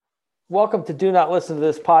Welcome to Do Not Listen to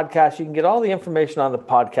This Podcast. You can get all the information on the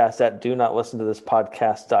podcast at do not listen to this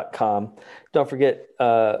podcast.com. Don't forget,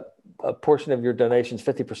 a portion of your donations,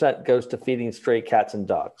 50%, goes to feeding stray cats and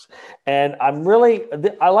dogs. And I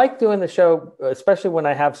like doing the show, especially when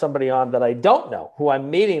I have somebody on that I don't know, who I'm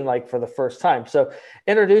meeting like for the first time. So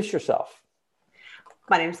introduce yourself.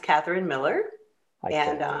 My name is Catherine Miller,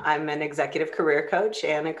 and I'm an executive career coach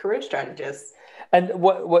and a career strategist. And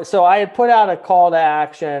so I had put out a call to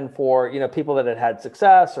action for, people that had had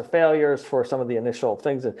success or failures for some of the initial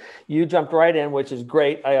things, and you jumped right in, which is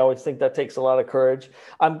great. I always think that takes a lot of courage.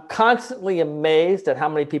 I'm constantly amazed at how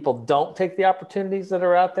many people don't take the opportunities that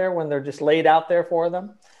are out there when they're just laid out there for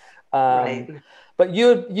them. Right. But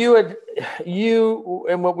you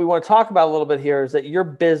and what we want to talk about a little bit here is that your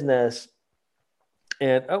business,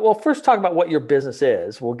 and well, first talk about what your business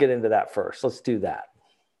is. We'll get into that first. Let's do that.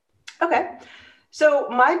 Okay. So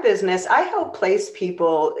my business, I help place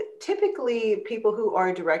people, typically people who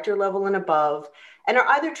are director level and above, and are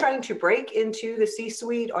either trying to break into the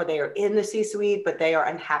C-suite or they are in the C-suite, but they are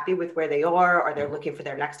unhappy with where they are, or they're looking for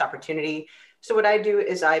their next opportunity. So what I do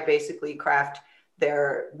is I basically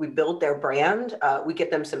we build their brand, we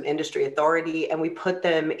get them some industry authority, and we put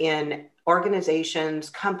them in organizations,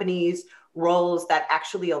 companies, roles that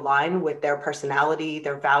actually align with their personality,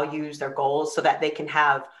 their values, their goals, so that they can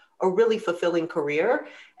have a really fulfilling career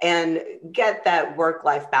and get that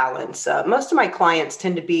work-life balance. Most of my clients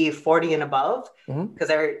tend to be 40 and above because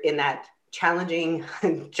they're in that challenging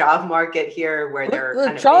job market here where they're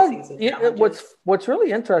kind of facing some challenges. What's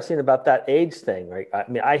really interesting about that age thing, right? I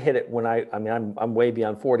mean, I hit it when I'm way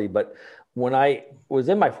beyond 40, but when I was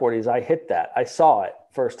in my 40s, I hit that. I saw it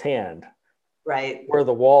firsthand. Right. Where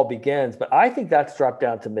the wall begins. But I think that's dropped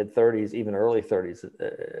down to mid 30s, even early 30s.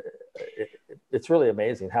 It's really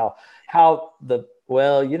amazing how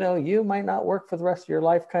you might not work for the rest of your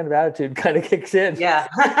life kind of attitude kind of kicks in. Yeah.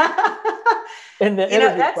 In the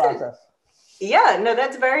interview process.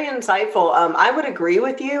 That's very insightful. I would agree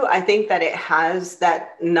with you. I think that it has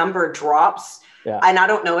that number drops. Yeah. And I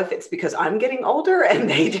don't know if it's because I'm getting older and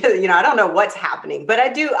they just, I don't know what's happening, but I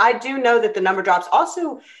do know that the number drops.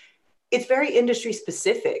 Also, it's very industry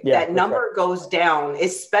specific. Yeah, that number goes down,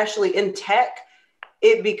 especially in tech.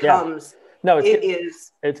 It becomes,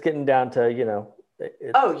 it's getting down to,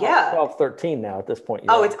 it's 12, 13 now at this point.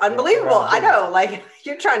 It's unbelievable. I know, like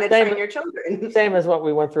you're trying to train your children. Same as what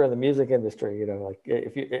we went through in the music industry, like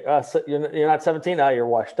if you're not 17 now, you're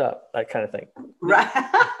washed up, that kind of thing. Right.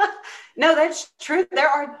 No, that's true. There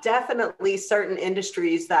are definitely certain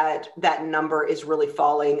industries that number is really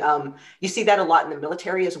falling. You see that a lot in the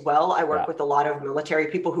military as well. I work with a lot of military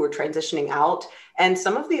people who are transitioning out. And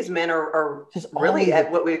some of these men are really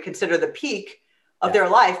at what we would consider the peak of their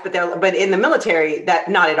life, but in the military, that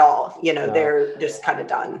not at all. They're just kind of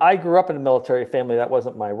done. I grew up in a military family. That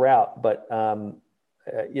wasn't my route, but I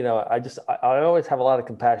always have a lot of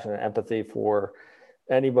compassion and empathy for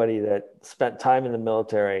anybody that spent time in the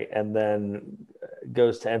military and then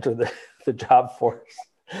goes to enter the job force.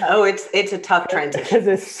 Oh, it's a tough transition. Because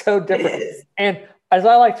it's so different. And as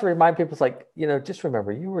I like to remind people, it's like, just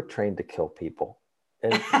remember, you were trained to kill people.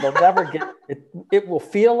 And they'll never get it. It will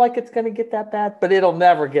feel like it's going to get that bad, but it'll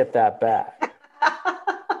never get that bad.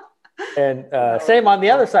 And same on the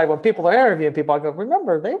other side, when people are interviewing people, I go,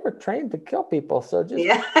 remember, they were trained to kill people. So just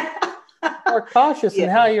more cautious in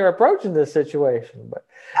how you're approaching this situation. But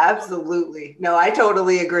absolutely. No, I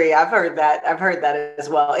totally agree. I've heard that as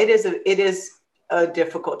well. It is a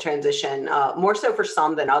difficult transition, more so for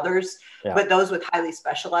some than others, but those with highly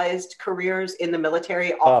specialized careers in the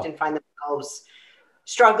military often find themselves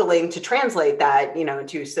struggling to translate that,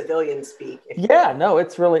 to civilian speak.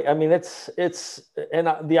 It's really, it's,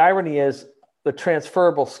 and the irony is the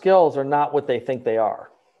transferable skills are not what they think they are.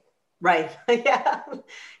 Right.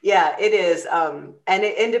 Yeah, it is. And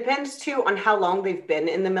it depends too on how long they've been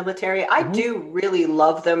in the military. I do really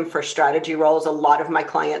love them for strategy roles. A lot of my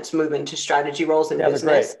clients move into strategy roles in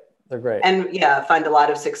business. They're great. And find a lot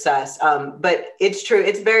of success. But it's true.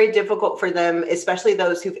 It's very difficult for them, especially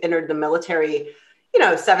those who've entered the military,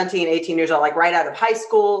 17, 18 years old, like right out of high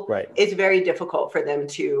school. Right. It's very difficult for them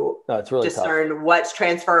to discern what's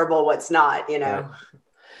transferable, what's not, Right.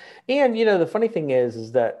 And, the funny thing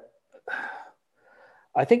is that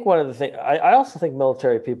I think one of the things, I also think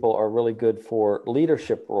military people are really good for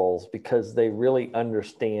leadership roles because they really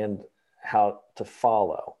understand how to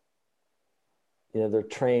follow. They're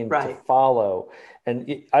trained to follow.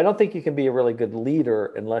 And I don't think you can be a really good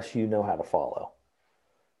leader unless you know how to follow.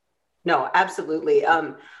 No, absolutely.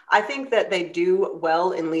 I think that they do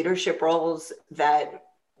well in leadership roles that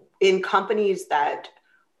in companies that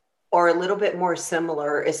are a little bit more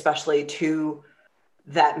similar, especially to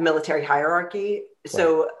that military hierarchy.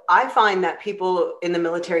 So I find that people in the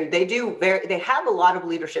military, they have a lot of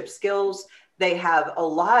leadership skills. They have a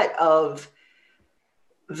lot of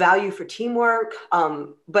value for teamwork.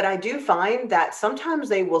 But I do find that sometimes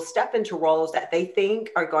they will step into roles that they think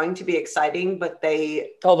are going to be exciting, but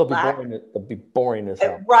they'll be boring as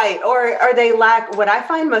hell. Right. Or they lack. What I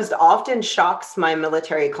find most often shocks my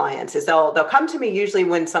military clients is they'll come to me usually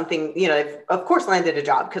when something, they've of course landed a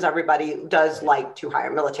job, because everybody does like to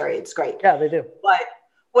hire military. It's great. Yeah, they do. But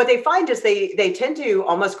what they find is they tend to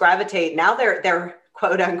almost gravitate. Now they're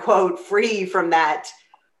quote unquote free from that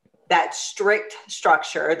strict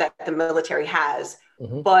structure that the military has.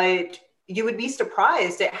 Mm-hmm. But you would be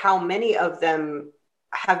surprised at how many of them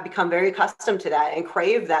have become very accustomed to that and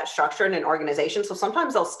crave that structure in an organization. So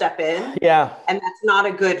sometimes they'll step in, and that's not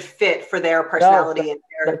a good fit for their personality and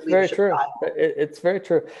their that's very true. Style. It's very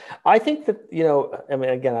true. I think that, I mean,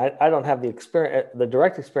 again, I don't have the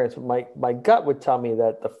direct experience, but my gut would tell me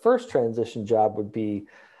that the first transition job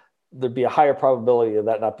there'd be a higher probability of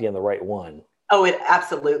that not being the right one. Oh, it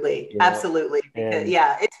absolutely. Because,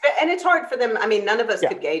 it's hard for them. I mean, none of us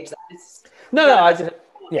could gauge that.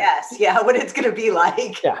 What it's going to be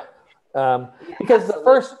like. Yeah.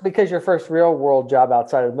 Because your first real world job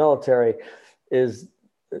outside of the military is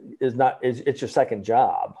it's your second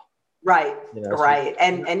job. Right. Right.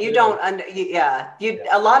 And you don't,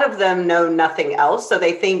 a lot of them know nothing else. So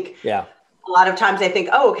they think, a lot of times they think,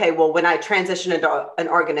 oh, okay, well, when I transition into an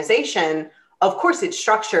organization, of course it's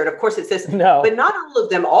structured. Of course it's this, but not all of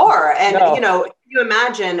them are. And, you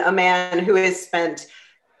imagine a man who has spent,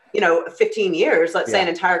 15 years, let's say an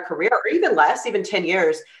entire career, or even less, even 10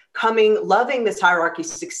 years, loving this hierarchy,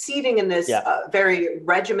 succeeding in this very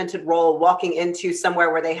regimented role, walking into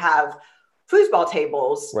somewhere where they have foosball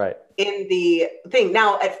tables in the thing.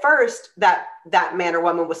 Now, at first that man or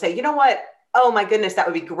woman will say, you know what? Oh my goodness, that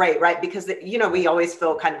would be great, right? Because, we always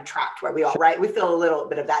feel kind of trapped where we are, right? We feel a little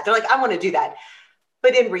bit of that. They're like, I want to do that.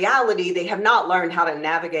 But in reality, they have not learned how to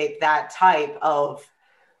navigate that type of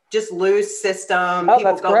just loose system.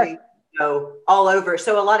 People going, all over.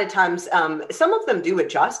 So a lot of times, some of them do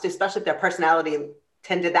adjust, especially if their personality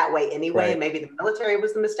tended that way anyway. And maybe the military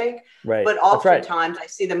was the mistake. Right. But oftentimes I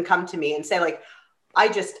see them come to me and say, like, I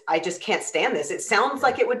just can't stand this. It sounds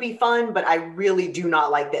like it would be fun, but I really do not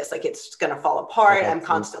like this. Like, it's going to fall apart. I'm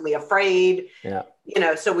constantly afraid. Yeah.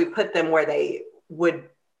 So we put them where they would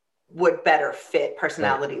better fit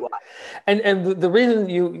personality wise. And the reason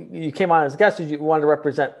you came on as a guest is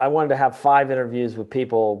I wanted to have 5 interviews with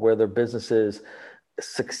people where their businesses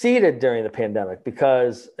succeeded during the pandemic,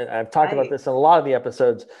 because I've talked about this in a lot of the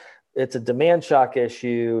episodes. It's a demand shock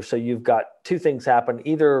issue. So you've got 2 things happen.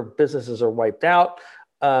 Either businesses are wiped out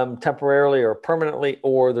temporarily or permanently,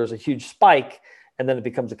 or there's a huge spike and then it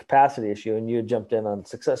becomes a capacity issue, and you jumped in on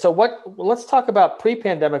success. So let's talk about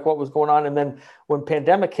pre-pandemic, what was going on. And then when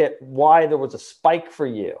pandemic hit, why there was a spike for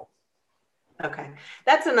you. Okay.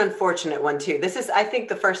 That's an unfortunate one too. This is, I think,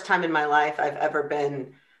 the first time in my life I've ever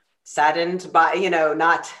been saddened by,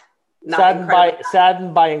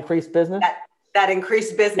 saddened by increased business. That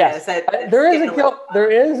increased business. Yes.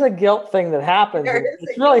 There is a guilt thing that happens.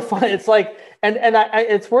 It's really fun. It's like, and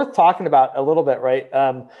it's worth talking about a little bit, right?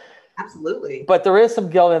 Absolutely. But there is some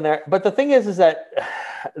guilt in there. But the thing is that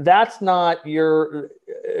that's not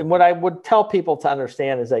what I would tell people to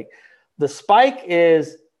understand is, like, the spike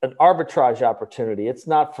is an arbitrage opportunity. It's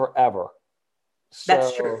not forever. So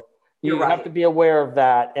that's true. You have to be aware of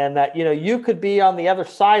that, and that, you could be on the other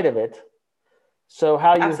side of it. So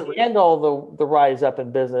how you handle the rise up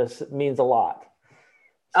in business means a lot.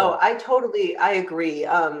 So. Oh, I agree.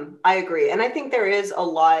 I agree. And I think there is a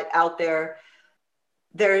lot out there.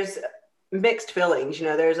 There's mixed feelings,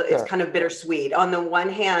 it's kind of bittersweet. On the one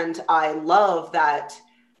hand, I love that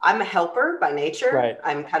I'm a helper by nature. Right.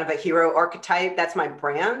 I'm kind of a hero archetype. That's my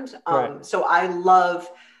brand. Right. So I don't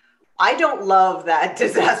love that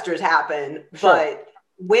disasters happen, but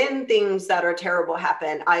when things that are terrible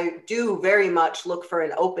happen, I do very much look for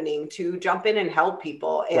an opening to jump in and help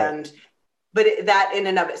people. But that in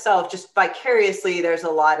and of itself, just vicariously, there's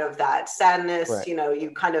a lot of that sadness,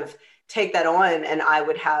 you kind of take that on. And I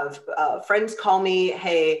would have friends call me,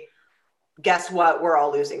 hey, guess what? We're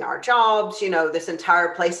all losing our jobs. This entire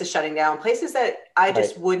place is shutting down, places that I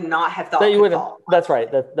just would not have thought that you would. That's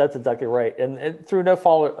right. That's exactly right. And through no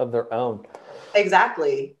fault of their own.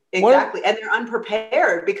 Exactly. And they're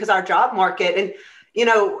unprepared, because our job market, and,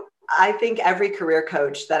 I think every career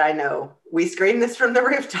coach that I know, we scream this from the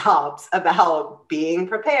rooftops about being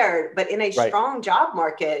prepared, but in a strong job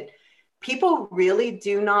market, people really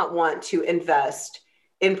do not want to invest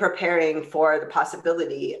in preparing for the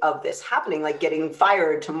possibility of this happening, like getting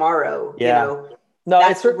fired tomorrow, Yeah. you know, No,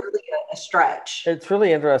 that's really a stretch. It's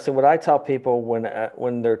really interesting. What I tell people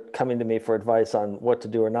when they're coming to me for advice on what to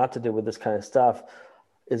do or not to do with this kind of stuff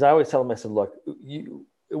is I always tell them, I said, look,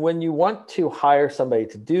 when you want to hire somebody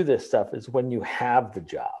to do this stuff is when you have the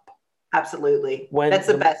job. Absolutely. That's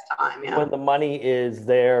the best time. Yeah. When the money is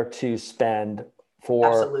there to spend for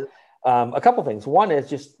Absolutely. A couple of things. One is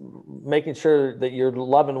just making sure that you're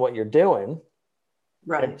loving what you're doing.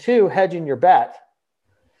 Right. And two, hedging your bet.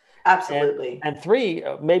 Absolutely. And three,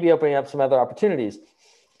 maybe opening up some other opportunities.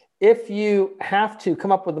 If you have to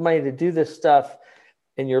come up with the money to do this stuff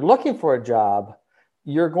and you're looking for a job,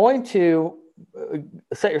 you're going to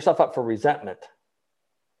set yourself up for resentment.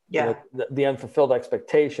 Yeah. The unfulfilled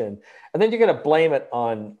expectation. And then you're going to blame it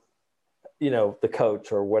on, the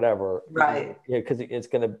coach or whatever. Right. Because it's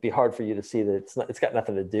going to be hard for you to see that it's got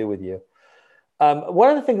nothing to do with you. One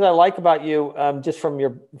of the things I like about you, just from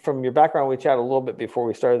your background, we chatted a little bit before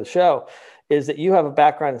we started the show, is that you have a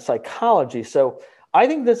background in psychology. So I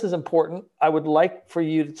think this is important. I would like for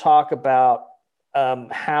you to talk about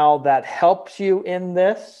how that helps you in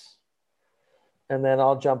this. And then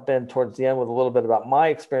I'll jump in towards the end with a little bit about my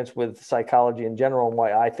experience with psychology in general and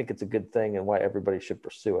why I think it's a good thing and why everybody should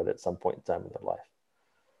pursue it at some point in time in their life.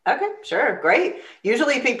 Okay, sure. Great.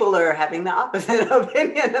 Usually people are having the opposite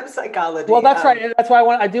opinion of psychology. Well, that's right. And that's why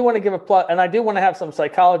I do want to give a plug, and I do want to have some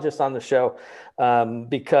psychologists on the show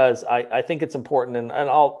because I think it's important, and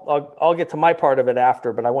I'll get to my part of it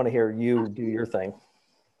after, but I want to hear you do your thing.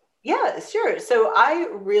 Yeah, sure. So I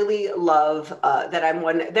really love that I'm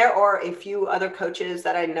one. There are a few other coaches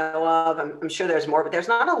that I know of. I'm sure there's more, but there's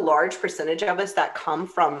not a large percentage of us that come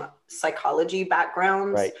from psychology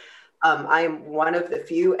backgrounds. Right. I am one of the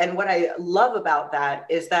few. And what I love about that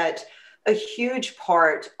is that a huge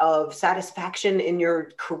part of satisfaction in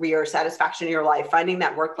your career, satisfaction in your life, finding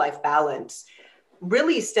that work-life balance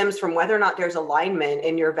really stems from whether or not there's alignment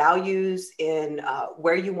in your values, in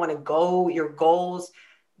where you want to go, your goals.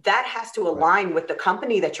 That has to align with the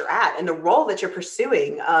company that you're at and the role that you're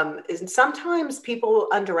pursuing. And sometimes people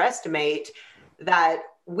underestimate that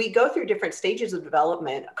we go through different stages of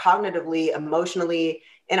development, cognitively, emotionally,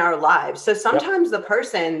 in our lives. So sometimes the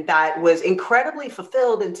person that was incredibly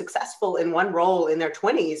fulfilled and successful in one role in their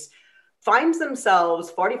 20s finds themselves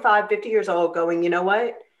 45, 50 years old going, you know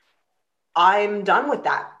what? I'm done with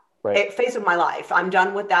that. Phase of my life. I'm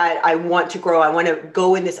done with that. I want to grow. I want to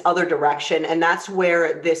go in this other direction. And that's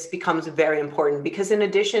where this becomes very important, because in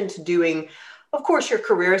addition to doing, of course, your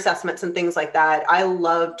career assessments and things like that, I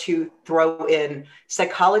love to throw in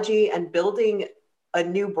psychology and building a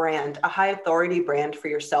new brand, a high authority brand for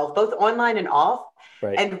yourself, both online and off,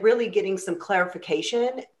 and really getting some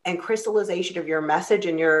clarification and crystallization of your message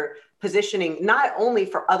and your positioning, not only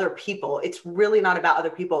for other people. It's really not about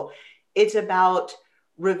other people. It's about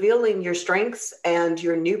revealing your strengths and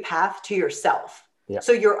your new path to yourself.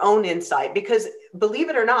 So your own insight, because believe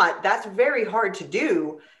it or not, that's very hard to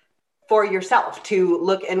do for yourself, to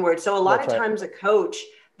look inward. So a lot of times a coach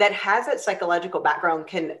that has that psychological background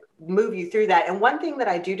can move you through that. And one thing that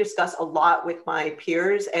I do discuss a lot with my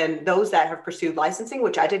peers and those that have pursued licensing,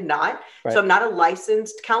 which I did not. So I'm not a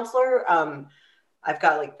licensed counselor. I've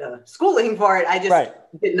got like the schooling for it. I just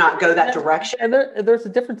did not go that direction. And there's a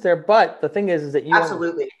difference there. But the thing is that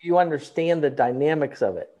you understand the dynamics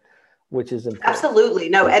of it, which is important. Absolutely.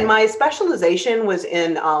 No. And my specialization was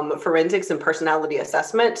in forensics and personality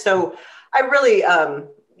assessment. So I really,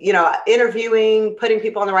 interviewing, putting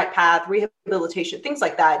people on the right path, rehabilitation, things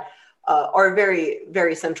like that are very,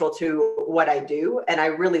 very central to what I do. And I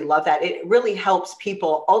really love that. It really helps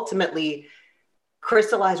people ultimately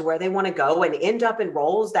crystallize where they want to go and end up in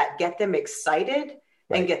roles that get them excited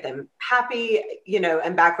and get them happy,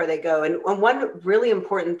 and back where they go. And one really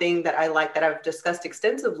important thing that I like that I've discussed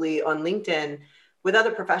extensively on LinkedIn with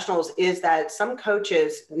other professionals is that some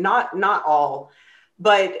coaches, not all,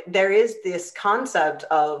 but there is this concept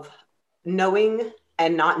of knowing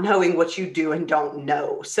and not knowing what you do and don't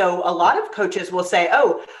know. So a lot of coaches will say,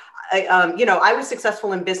 I was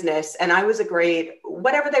successful in business and I was a great,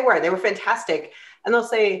 whatever they were fantastic. And they'll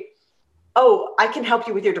say, oh, I can help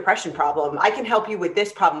you with your depression problem. I can help you with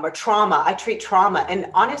this problem or trauma. I treat trauma.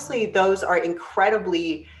 And honestly, those are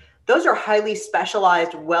highly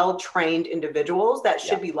specialized, well-trained individuals that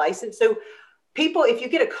should be licensed. So people, if you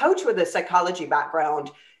get a coach with a psychology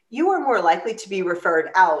background, you are more likely to be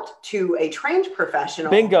referred out to a trained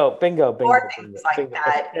professional. Bingo. Or things like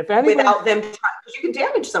that, without them trying, because you can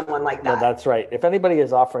damage someone like that. No, that's right. If anybody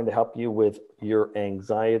is offering to help you with your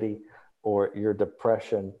anxiety or your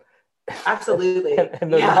depression, Absolutely.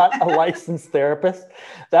 and they're not a licensed therapist,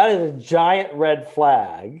 that is a giant red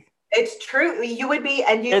flag. It's true. You would be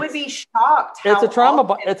shocked how it's a trauma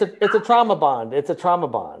bond. often It's a trauma bond. It's a trauma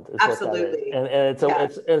bond. Is Absolutely. What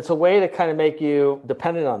that is. And it's a way to kind of make you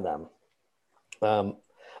dependent on them.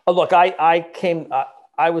 Look, I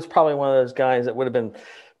was probably one of those guys that would have been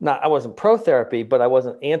I wasn't pro therapy, but I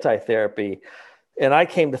wasn't anti-therapy. And I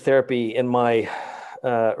came to therapy in my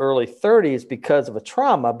early 30s because of a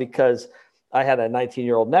trauma, because I had a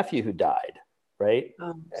 19-year-old nephew who died. Right.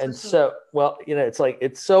 And so, well, it's like,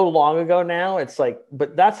 it's so long ago now. It's like,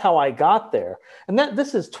 but that's how I got there. And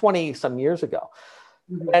this is 20 some years ago.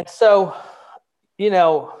 Mm-hmm. And so,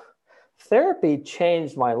 therapy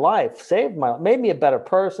changed my life, made me a better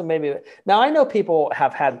person. Now I know people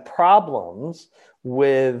have had problems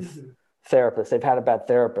with therapists. They've had a bad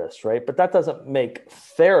therapist, right? But that doesn't make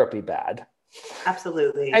therapy bad.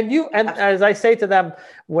 Absolutely. And as I say to them,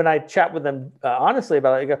 when I chat with them honestly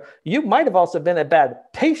about it, I go, you might have also been a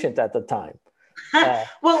bad patient at the time.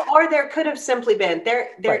 Well, or there could have simply been, there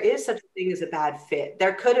right. is such a thing as a bad fit.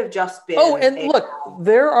 There could have just been. Oh, and look,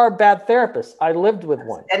 there are bad therapists. I lived with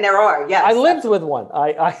one. And there are, yes. I lived with one.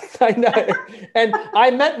 I know. And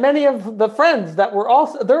I met many of the friends that were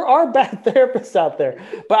also, there are bad therapists out there,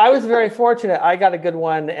 but I was very fortunate. I got a good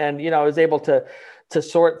one, and, I was able to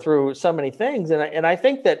sort through so many things. And I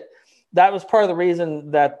think that was part of the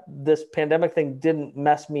reason that this pandemic thing didn't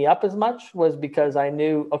mess me up as much, was because I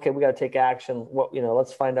knew, okay, we got to take action.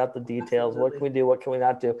 Let's find out the details. Absolutely. What can we do? What can we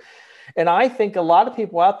not do? And I think a lot of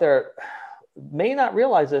people out there may not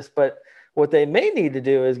realize this, but what they may need to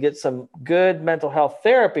do is get some good mental health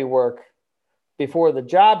therapy work before the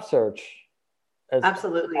job search.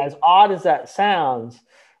 Absolutely. As odd as that sounds,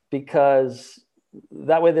 because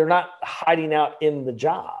that way they're not hiding out in the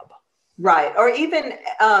job. Right. Or even,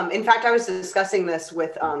 in fact, I was discussing this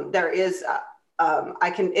with, there is,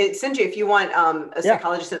 I can send you, if you want a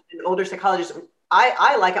psychologist, an older psychologist.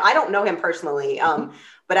 I don't know him personally,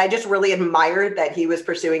 but I just really admired that he was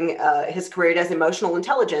pursuing his career as emotional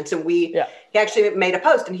intelligence. And he actually made a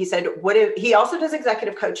post, and he said, he also does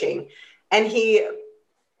executive coaching. And he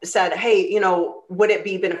said, hey, would it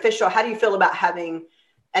be beneficial? How do you feel about having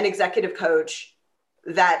an executive coach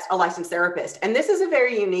that's a licensed therapist? And this is a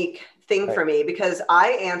very unique thing for me, because I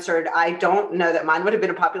answered, I don't know that mine would have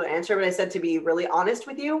been a popular answer, but I said, to be really honest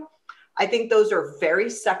with you, I think those are very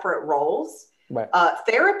separate roles. Right.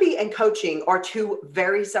 Therapy and coaching are two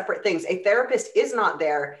very separate things. A therapist is not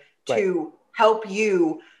there to help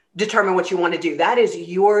you determine what you want to do. That is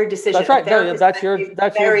your decision. That's right. No, that's your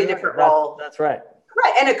very different role. That's right.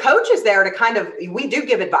 Right. And a coach is there to we do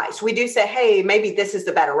give advice. We do say, hey, maybe this is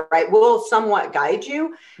the better, right? We'll somewhat guide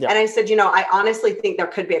you. Yeah. And I said, I honestly think there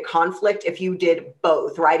could be a conflict if you did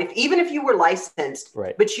both, right? Even if you were licensed,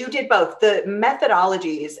 right, but you did both, the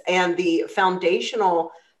methodologies and the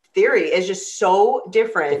foundational theory is just so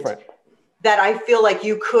different that I feel like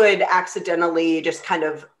you could accidentally just kind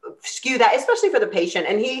of skew that, especially for the patient.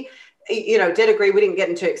 And he, did agree. We didn't get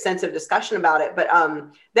into extensive discussion about it, but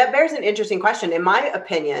that bears an interesting question. In my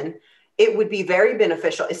opinion, it would be very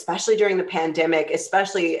beneficial, especially during the pandemic,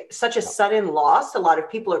 especially such a sudden loss. A lot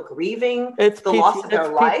of people are grieving the loss of their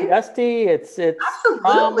life. PTSD, it's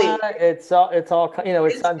absolutely trauma, it's all it's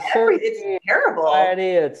uncertainty, it's terrible.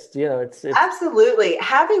 Anxiety, it's absolutely.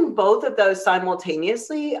 Having both of those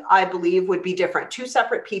simultaneously, I believe, would be different. Two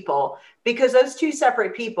separate people, because those two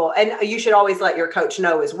separate people, and you should always let your coach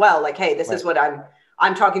know as well, like, hey, this is what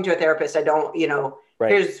I'm talking to a therapist. I don't,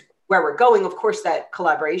 here's where we're going, of course, that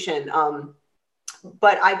collaboration.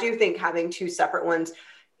 But I do think having two separate ones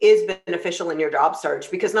is beneficial in your job search,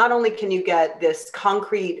 because not only can you get this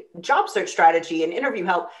concrete job search strategy and interview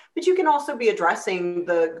help, but you can also be addressing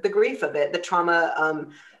the grief of it, the trauma,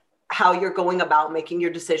 how you're going about making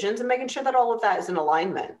your decisions and making sure that all of that is in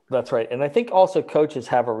alignment. That's right. And I think also coaches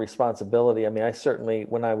have a responsibility. I mean, I certainly,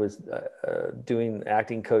 when I was doing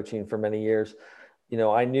acting coaching for many years,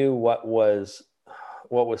 I knew what was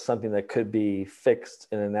something that could be fixed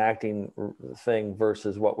in an acting thing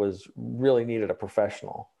versus what was really needed a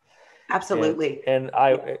professional. Absolutely. And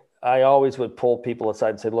I always would pull people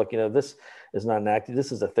aside and say, look, this is not an acting,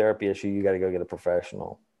 this is a therapy issue. You got to go get a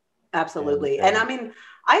professional. Absolutely. And I mean,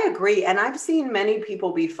 I agree. And I've seen many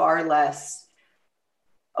people be far less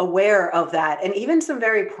aware of that. And even some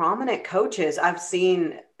very prominent coaches I've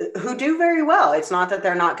seen who do very well. It's not that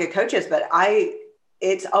they're not good coaches, but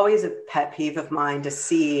it's always a pet peeve of mine to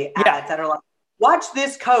see ads that are like, watch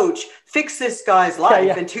this coach fix this guy's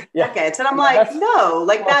life in 2 seconds. And I'm like, no,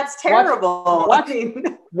 that's terrible.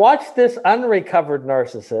 Watch this unrecovered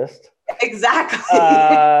narcissist. Exactly.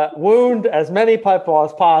 wound as many people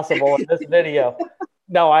as possible in this video.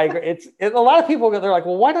 No, I agree. A lot of people, they're like,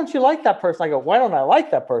 well, why don't you like that person? I go, why don't I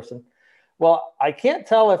like that person? Well, I can't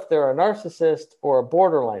tell if they're a narcissist or a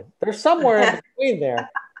borderline. They're somewhere in between there.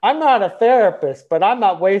 I'm not a therapist, but I'm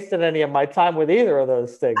not wasting any of my time with either of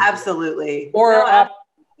those things. Absolutely. Or No,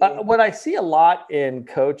 absolutely. what I see a lot in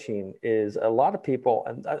coaching is a lot of people,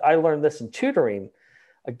 and I learned this in tutoring.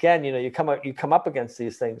 Again, you come up against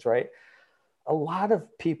these things, right? A lot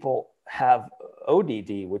of people have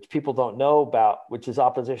ODD, which people don't know about, which is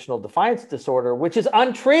oppositional defiance disorder, which is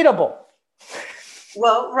untreatable.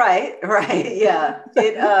 Well, right, yeah.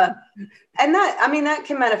 And that, I mean, that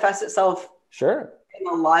can manifest itself Sure. in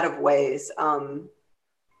a lot of ways.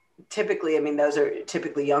 Typically, I mean, those are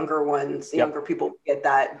typically younger ones. Yep. Younger people get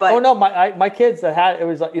that. But oh no, my kids that had it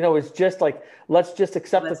was, it was just like, let's just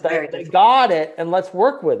accept that they got it and let's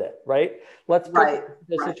work with it, right? Let's put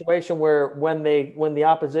the situation where when the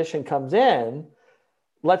opposition comes in,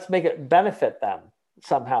 let's make it benefit them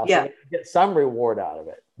somehow, so they get some reward out of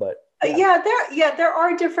it. But there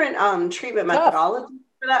are different treatment methodologies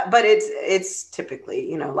for that, but it's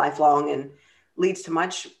typically lifelong and leads to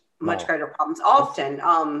much greater problems. Often,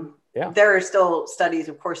 there are still studies,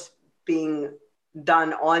 of course, being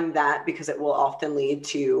done on that because it will often lead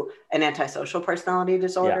to an antisocial personality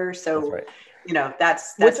disorder. So,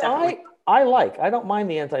 that's which I like. I don't mind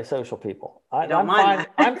the antisocial people. I'm fine.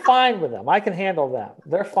 I'm fine with them. I can handle them.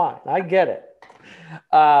 They're fine. I get it.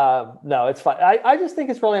 No, it's fine. I just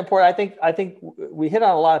think it's really important. I think we hit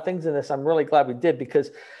on a lot of things in this. I'm really glad we did,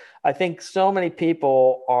 because I think so many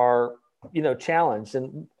people are challenged.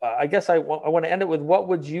 And I guess I want to end it with, what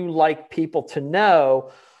would you like people to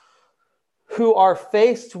know who are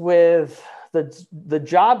faced with the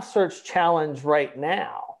job search challenge right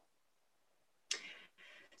now?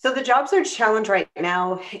 So the job search challenge right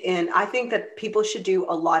now, and I think that people should do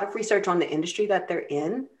a lot of research on the industry that they're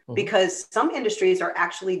in, because some industries are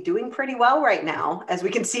actually doing pretty well right now, as we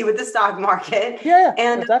can see with the stock market.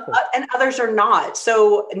 And others are not.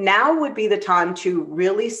 So now would be the time to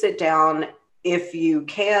really sit down. If you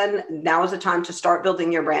can, now is the time to start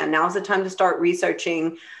building your brand. Now is the time to start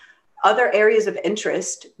researching other areas of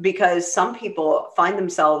interest, because some people find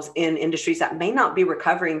themselves in industries that may not be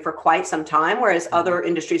recovering for quite some time, whereas other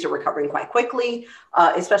industries are recovering quite quickly,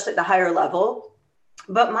 especially at the higher level.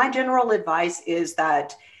 But my general advice is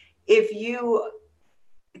that if you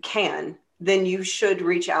can, then you should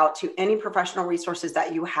reach out to any professional resources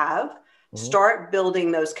that you have. Start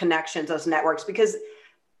building those connections, those networks, because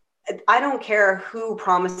I don't care who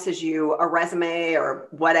promises you a resume or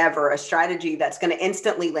whatever, a strategy that's going to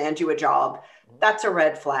instantly land you a job. That's a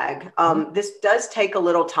red flag. This does take a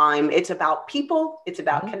little time. It's about people. It's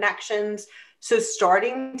about connections. So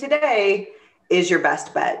starting today is your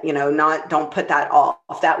best bet. Don't put that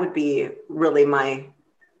off. That would be really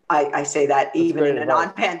I say that even in a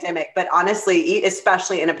non-pandemic, but honestly,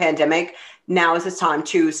 especially in a pandemic, now is the time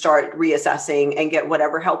to start reassessing and get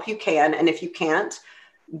whatever help you can. And if you can't,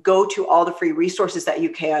 go to all the free resources that you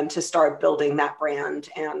can to start building that brand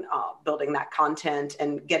and building that content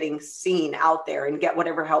and getting seen out there, and get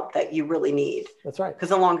whatever help that you really need. That's right. Because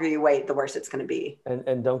the longer you wait, the worse it's going to be.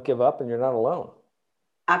 And don't give up, and you're not alone.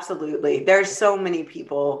 Absolutely. There's so many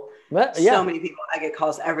people. So many people. I get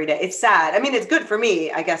calls every day. It's sad. I mean, it's good for me,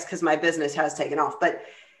 I guess, because my business has taken off, but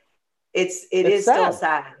it is still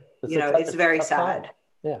sad. It's very sad. Time.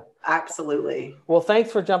 Yeah, absolutely. Well, thanks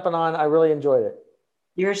for jumping on. I really enjoyed it.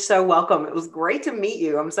 You're so welcome. It was great to meet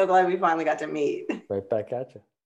you. I'm so glad we finally got to meet. Right back at you.